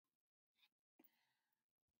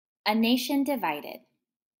A Nation Divided.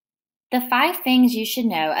 The 5 things you should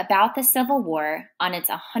know about the Civil War on its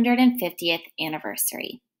 150th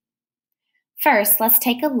anniversary. First, let's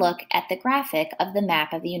take a look at the graphic of the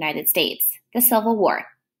map of the United States, the Civil War.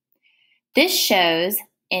 This shows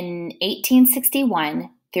in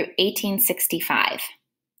 1861 through 1865.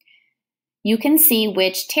 You can see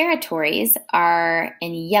which territories are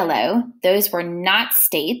in yellow. Those were not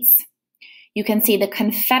states. You can see the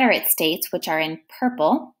Confederate states, which are in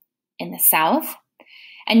purple in the South.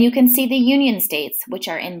 And you can see the Union states, which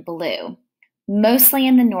are in blue, mostly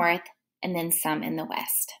in the North and then some in the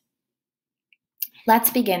West. Let's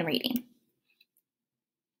begin reading.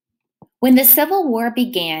 When the Civil War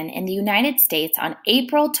began in the United States on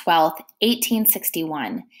April 12,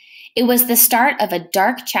 1861, it was the start of a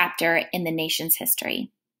dark chapter in the nation's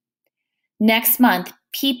history. Next month,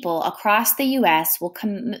 people across the U.S. will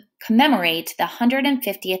commemorate the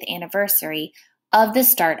 150th anniversary of the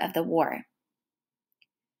start of the war.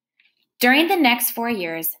 During the next 4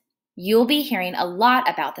 years, you'll be hearing a lot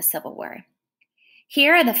about the Civil War.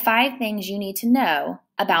 Here are the 5 things you need to know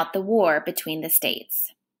about the war between the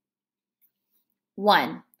states.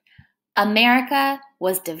 1. America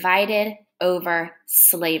was divided over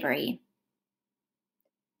slavery.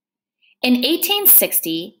 In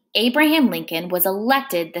 1860, Abraham Lincoln was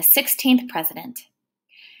elected the 16th president.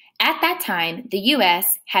 At that time, the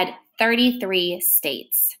U.S. had 33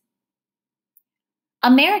 states.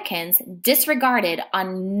 Americans disregarded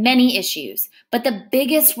on many issues, but the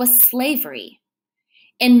biggest was slavery.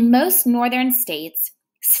 In most northern states,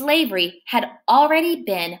 slavery had already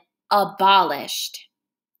been abolished.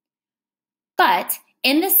 But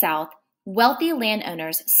in the South, wealthy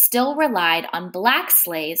landowners still relied on black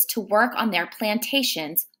slaves to work on their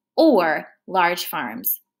plantations or large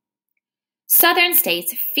farms. Southern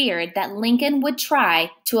states feared that Lincoln would try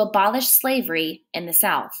to abolish slavery in the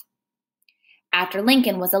South. After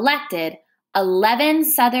Lincoln was elected, 11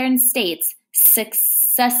 Southern states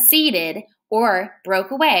seceded or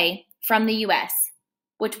broke away from the U.S.,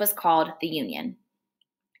 which was called the Union.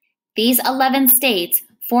 These 11 states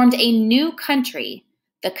formed a new country,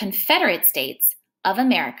 the Confederate States of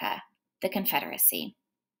America, the Confederacy.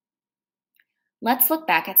 Let's look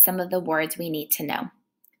back at some of the words we need to know.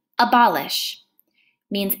 Abolish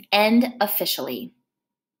means end officially.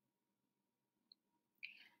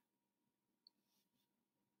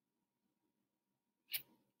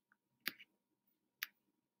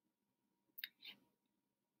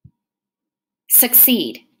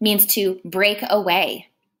 Succeed means to break away.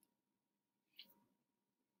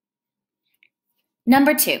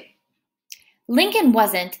 Number 2, Lincoln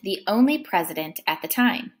wasn't the only president at the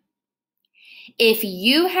time. If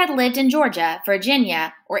you had lived in Georgia,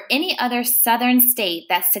 Virginia, or any other southern state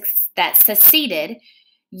that seceded,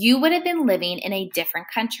 you would have been living in a different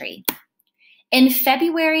country. In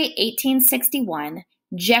February 1861,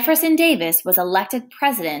 Jefferson Davis was elected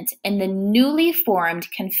president in the newly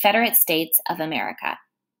formed Confederate States of America.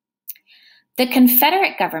 The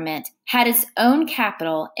Confederate government had its own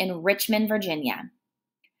capital in Richmond, Virginia.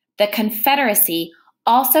 The Confederacy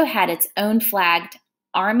also had its own flagged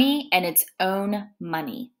army and its own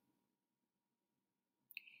money.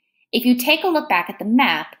 If you take a look back at the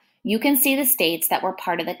map, you can see the states that were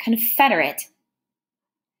part of the Confederate.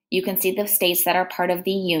 You can see the states that are part of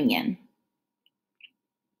the Union.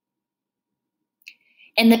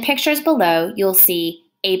 In the pictures below, you'll see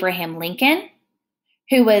Abraham Lincoln,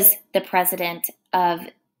 who was the president of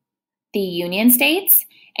the Union States,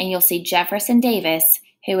 and you'll see Jefferson Davis,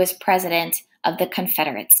 who was president of the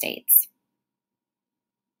Confederate States.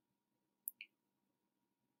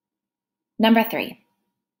 Number 3,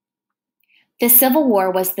 the Civil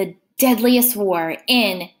War was the deadliest war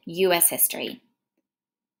in U.S. history.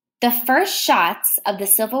 The first shots of the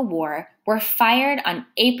Civil War were fired on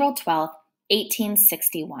April 12,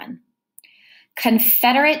 1861.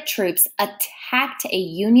 Confederate troops attacked a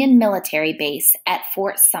Union military base at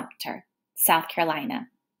Fort Sumter, South Carolina.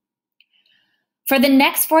 For the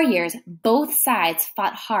next 4 years, both sides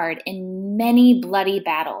fought hard in many bloody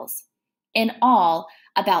battles. In all,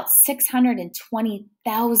 about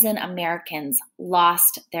 620,000 Americans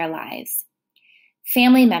lost their lives.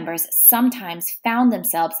 Family members sometimes found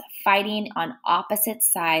themselves fighting on opposite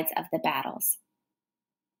sides of the battles.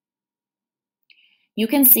 You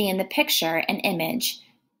can see in the picture an image,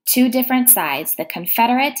 2 different sides, the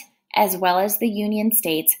Confederate as well as the Union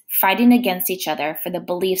states, fighting against each other for the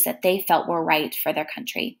beliefs that they felt were right for their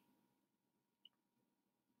country.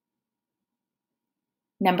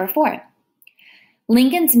 Number 4,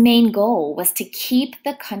 Lincoln's main goal was to keep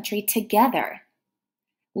the country together.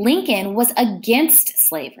 Lincoln was against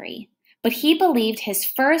slavery, but he believed his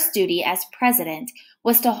first duty as president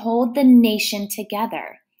was to hold the nation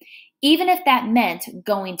together, even if that meant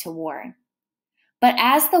going to war. But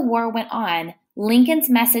as the war went on, Lincoln's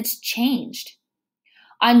message changed.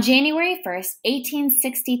 On January 1st,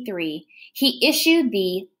 1863, he issued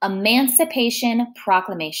the Emancipation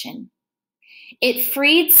Proclamation. It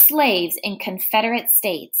freed slaves in Confederate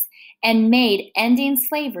states and made ending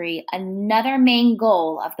slavery another main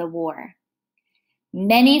goal of the war.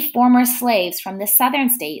 Many former slaves from the southern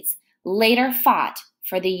states later fought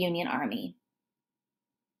for the Union Army.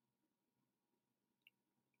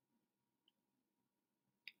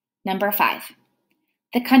 Number 5.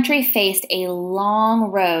 The country faced a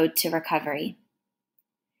long road to recovery.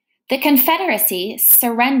 The Confederacy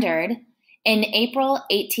surrendered in April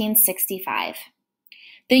 1865.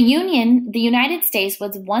 The United States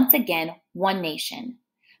was once again one nation,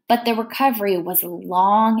 but the recovery was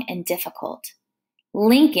long and difficult.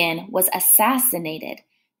 Lincoln was assassinated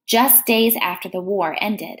just days after the war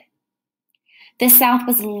ended. The South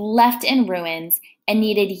was left in ruins and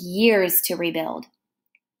needed years to rebuild.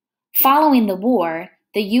 Following the war,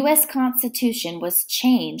 the U.S. Constitution was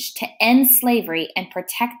changed to end slavery and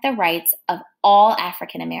protect the rights of all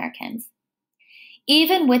African Americans.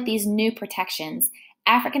 Even with these new protections,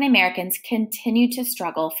 African Americans continued to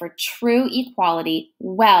struggle for true equality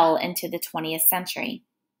well into the 20th century.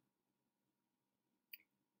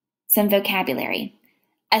 Some vocabulary.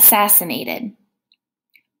 Assassinated.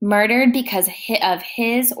 Murdered because of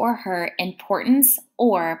his or her importance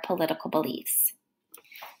or political beliefs.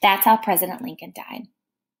 That's how President Lincoln died.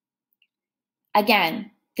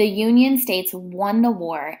 Again, the Union States won the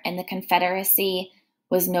war and the Confederacy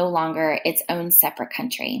was no longer its own separate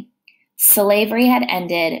country. Slavery had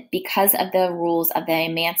ended because of the rules of the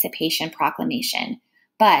Emancipation Proclamation,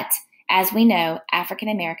 but as we know, African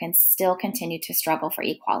Americans still continue to struggle for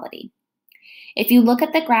equality. If you look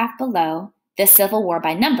at the graph below, the Civil War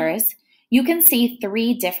by numbers, you can see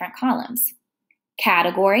 3 different columns: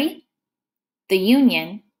 category, the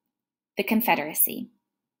Union, the Confederacy.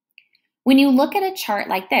 When you look at a chart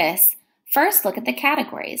like this, first look at the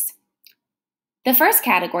categories. The first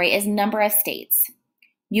category is number of states.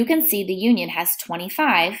 You can see the Union has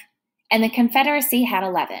 25 and the Confederacy had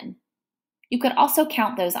 11. You could also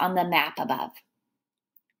count those on the map above.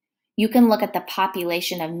 You can look at the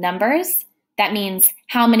population of numbers. That means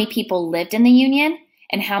how many people lived in the Union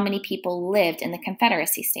and how many people lived in the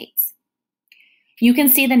Confederacy states. You can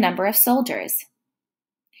see the number of soldiers.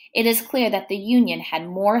 It is clear that the Union had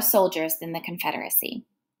more soldiers than the Confederacy.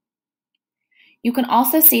 You can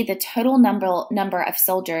also see the total number of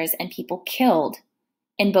soldiers and people killed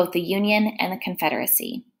in both the Union and the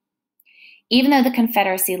Confederacy. Even though the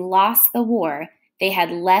Confederacy lost the war, they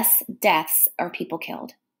had less deaths or people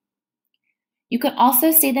killed. You can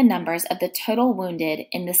also see the numbers of the total wounded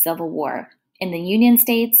in the Civil War in the Union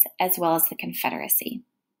states as well as the Confederacy.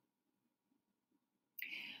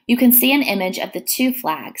 You can see an image of the 2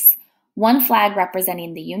 flags, one flag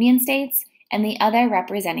representing the Union states and the other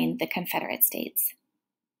representing the Confederate states.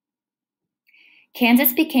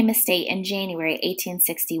 Kansas became a state in January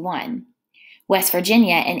 1861, West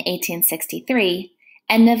Virginia in 1863,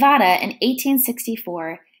 and Nevada in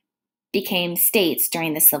 1864 became states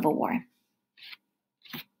during the Civil War.